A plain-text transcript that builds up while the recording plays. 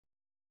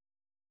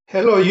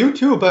Hello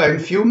YouTuber and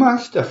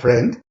Viewmaster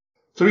friend,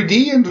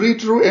 3D and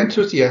retro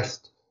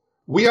enthusiast.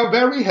 We are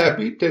very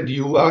happy that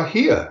you are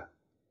here.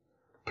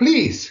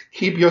 Please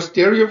keep your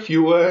stereo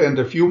viewer and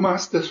the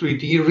Viewmaster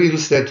 3D reel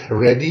set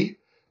ready,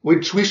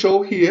 which we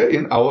show here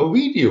in our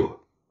video.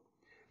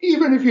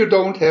 Even if you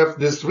don't have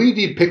this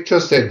 3D picture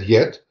set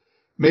yet,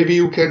 maybe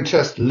you can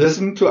just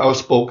listen to our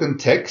spoken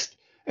text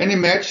and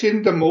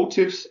imagine the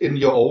motifs in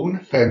your own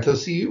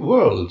fantasy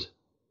world.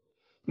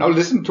 Now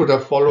listen to the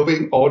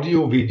following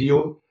audio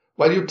video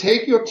while you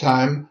take your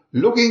time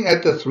looking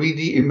at the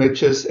 3D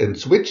images and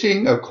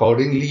switching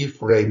accordingly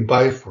frame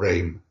by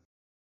frame.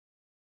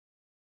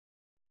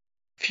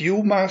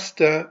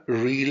 Viewmaster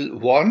Reel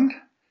 1,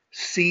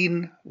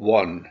 Scene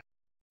 1.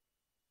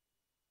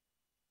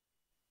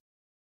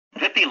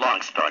 Pippi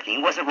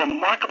Longstocking was a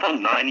remarkable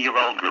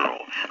 9-year-old girl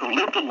who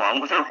lived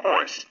along with her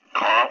horse,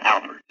 Carl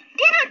Albert.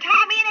 Dinner,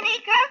 Tommy and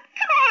Anika.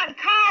 Come on,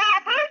 Carl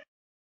Albert.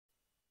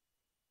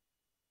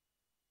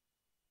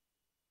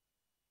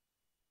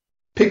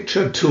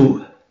 Picture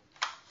 2.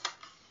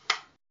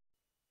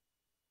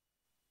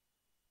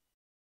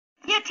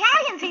 The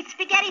Italians eat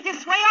spaghetti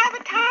this way all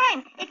the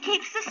time. It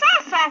keeps the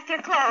sauce off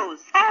their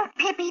clothes. Oh,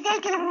 Pippi, they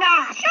do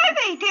not. Sure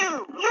they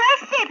do.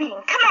 You're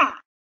fibbing. Come on.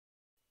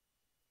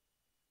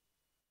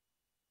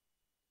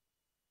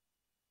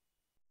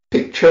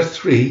 Picture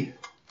 3.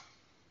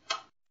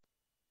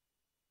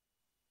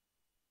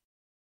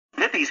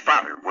 Pippi's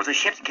father was a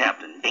ship's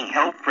captain being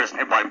held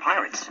prisoner by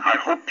pirates. I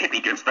hope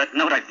Pippi gets that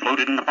note I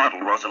floated in the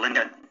bottle,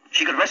 Rosalinda.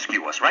 She could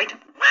rescue us, right?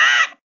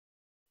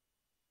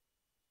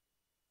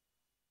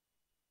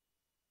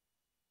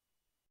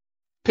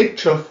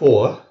 Picture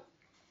 4.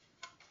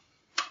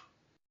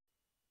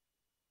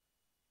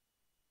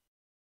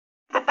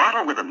 The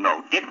bottle with a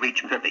note did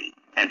reach Pippi,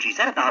 and she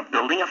set about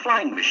building a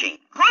flying machine.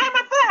 Climb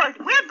aboard.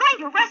 We're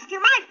going to rescue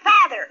my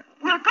father.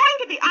 We're going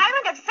to the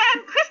island of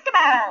San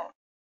Cristobal.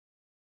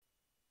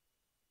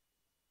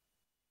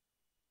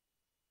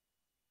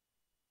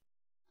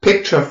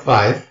 Picture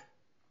 5.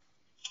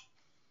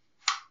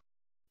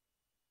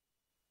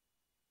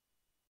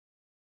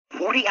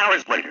 "40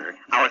 hours later,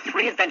 our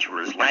 3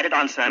 adventurers landed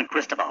on San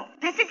Cristobal.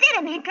 This is it,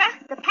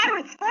 Anika. The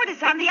pirates' fort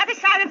is on the other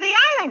side of the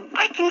island.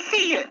 I can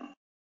see it.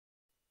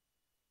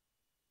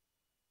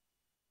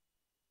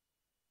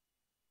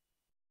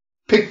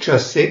 Picture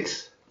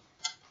 6.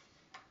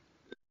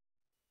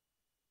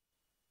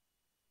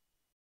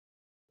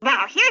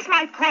 Now, here's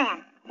my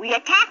plan. We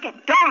attack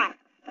at dawn.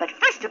 But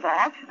first of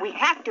all, we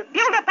have to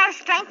build up our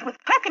strength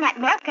with coconut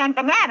milk and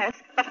bananas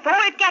before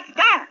it gets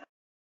dark.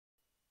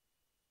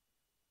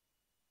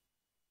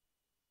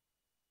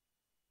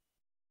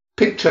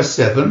 Picture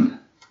 7.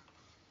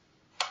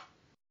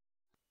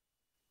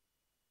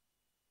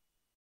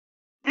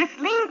 This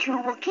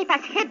lean-to will keep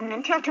us hidden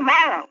until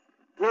tomorrow.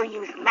 We'll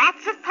use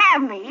lots of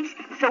palm leaves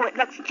so it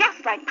looks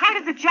just like part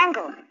of the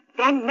jungle.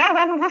 Then no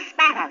one will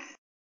spot us.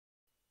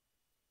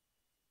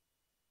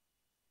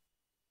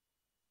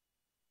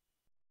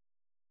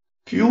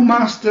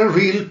 Viewmaster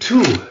Reel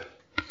 2.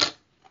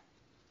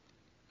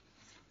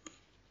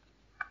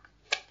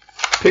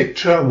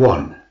 Picture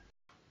 1.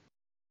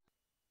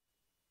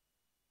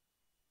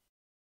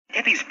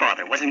 Pippi's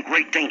father was in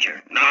great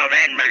danger. Now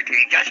then,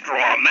 matey, just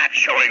draw a map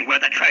showing where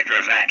the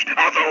treasure's at.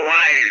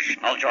 Otherwise,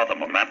 I'll draw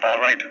them a map,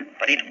 all right,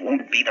 but it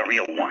won't be the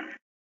real one.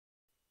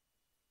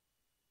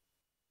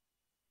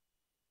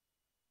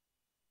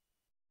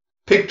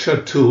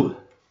 Picture 2.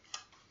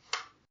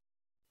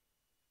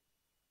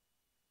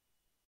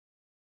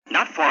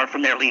 Not far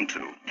from their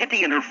lean-to,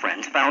 Pippi and her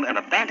friends found an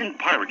abandoned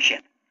pirate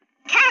ship.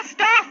 Cast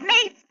off,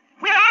 mates!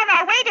 We're on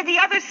our way to the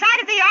other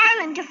side of the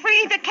island to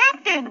free the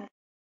captain.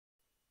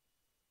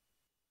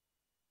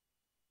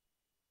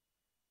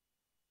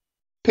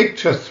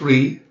 Picture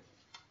 3.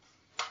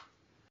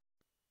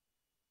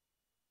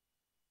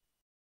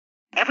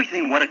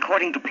 Everything went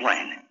according to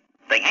plan.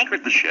 They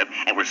anchored the ship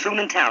and were soon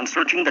in town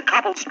searching the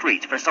cobbled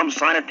streets for some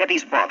sign of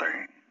Pippi's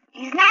father.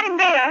 He's not in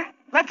there.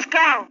 Let's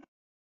go.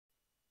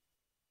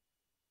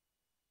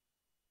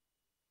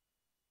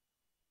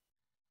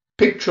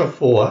 Picture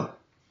 4.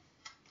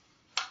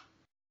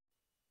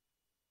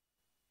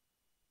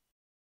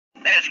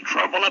 There's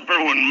trouble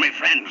a-brewing, my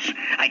friends.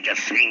 I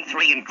just seen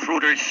 3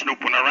 intruders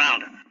snooping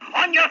around.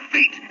 On your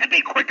feet and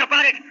be quick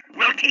about it.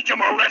 We'll teach them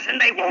a lesson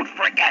they won't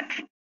forget.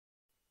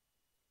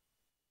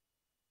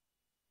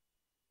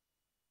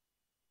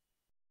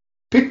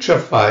 Picture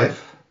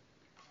 5.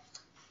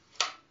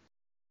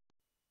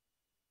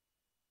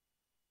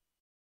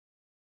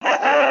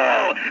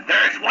 Oh,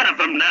 there's one of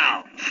them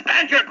now.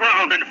 Stand your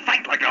ground and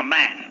fight like a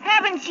man.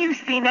 Haven't you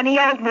seen any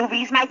old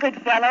movies, my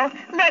good fellow?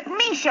 Let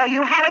me show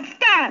you how it's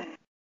done.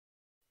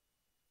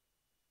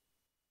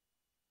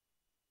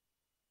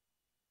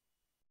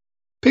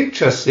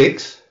 Picture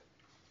 6.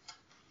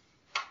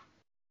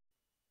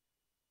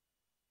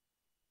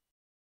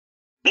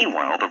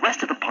 Meanwhile, the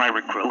rest of the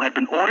pirate crew had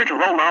been ordered to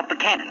roll out the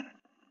cannon.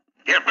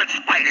 If it's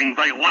fighting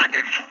they want,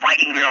 it's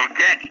fighting they'll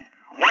get.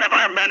 One of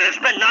our men has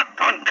been knocked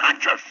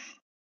unconscious.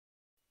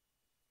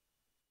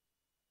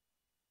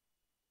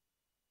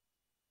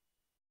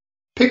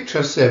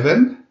 Picture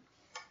 7.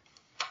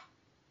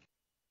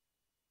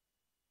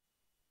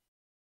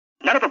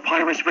 None of the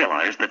pirates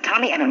realized that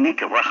Tommy and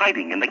Anika were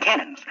hiding in the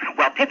cannons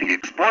while Pippi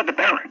explored the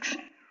barracks.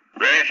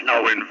 There's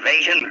no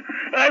invasion.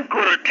 I'm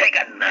going to take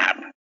a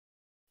nap.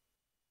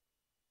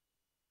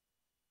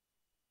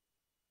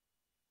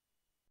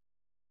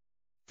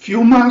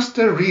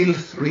 Viewmaster Reel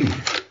 3.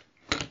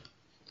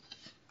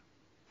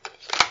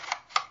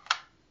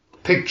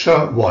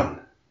 Picture 1.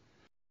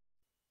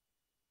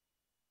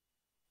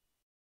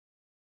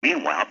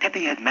 Meanwhile,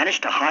 Pippi had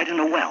managed to hide in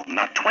a well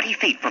not 20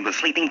 feet from the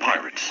sleeping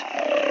pirates.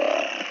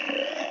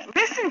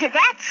 Listen to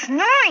that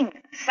snoring.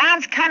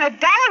 Sounds kind of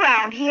dull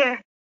around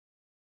here.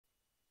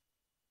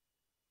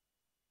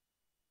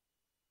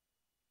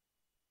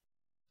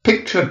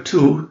 Picture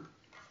 2.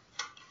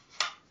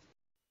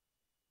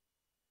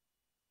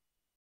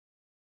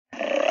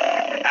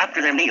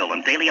 After their meal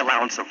and daily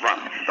allowance of rum,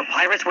 the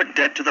pirates were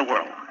dead to the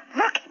world.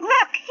 Look,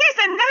 here's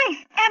a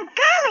knife, and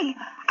golly,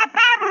 a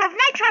bottle of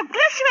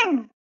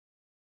nitroglycerin.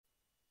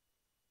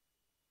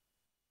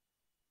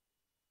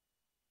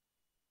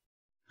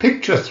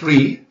 Picture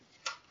 3.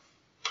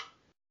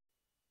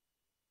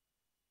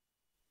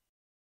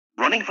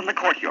 Running from the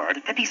courtyard,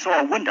 Pippi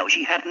saw a window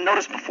she hadn't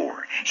noticed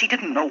before. She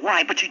didn't know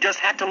why, but she just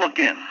had to look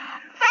in.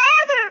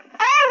 Father!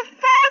 Oh,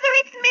 Father,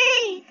 it's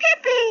me,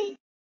 Pippi!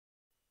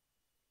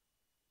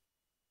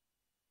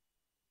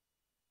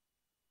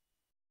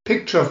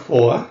 Picture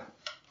 4.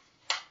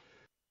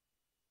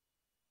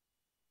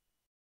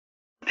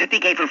 Pippi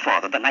gave her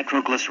father the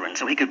nitroglycerin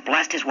so he could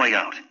blast his way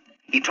out.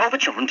 He told the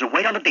children to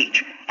wait on the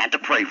beach and to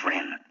pray for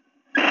him.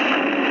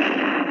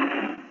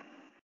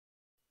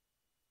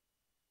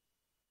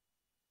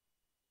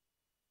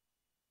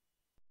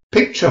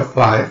 Picture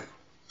 5.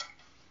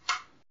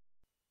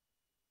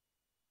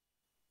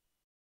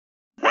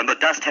 When the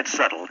dust had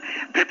settled,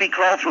 Pippi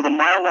crawled through the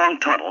mile-long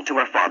tunnel to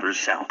her father's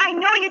cell. I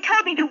know you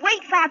told me to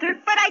wait, Father,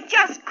 but I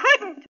just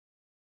couldn't.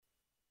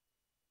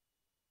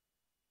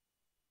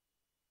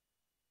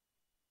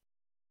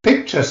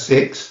 Picture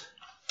 6.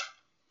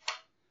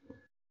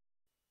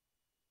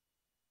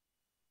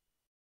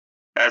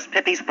 As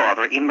Pippi's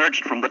father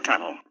emerged from the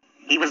tunnel,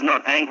 he was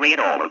not angry at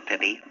all at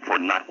Pippi for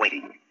not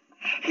waiting.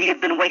 He had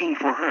been waiting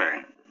for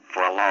her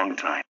for a long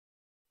time.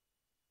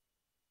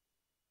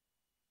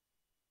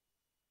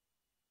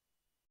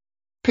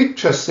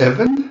 Picture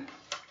 7.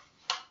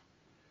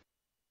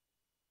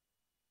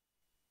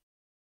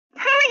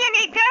 Hurry,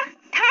 Anika!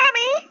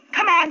 Tommy!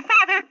 Come on,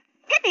 Father!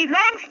 Pippi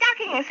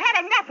Longstocking has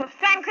had enough of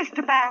San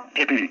Cristobal.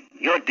 Pippi,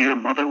 your dear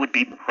mother would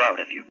be proud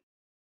of you.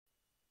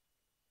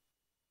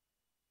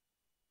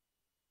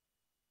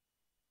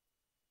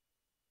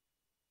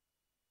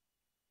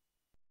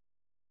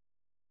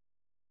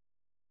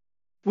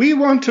 We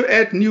want to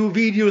add new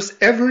videos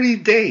every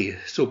day,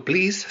 so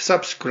please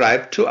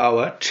subscribe to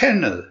our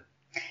channel.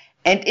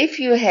 And if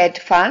you had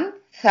fun,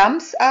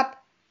 thumbs up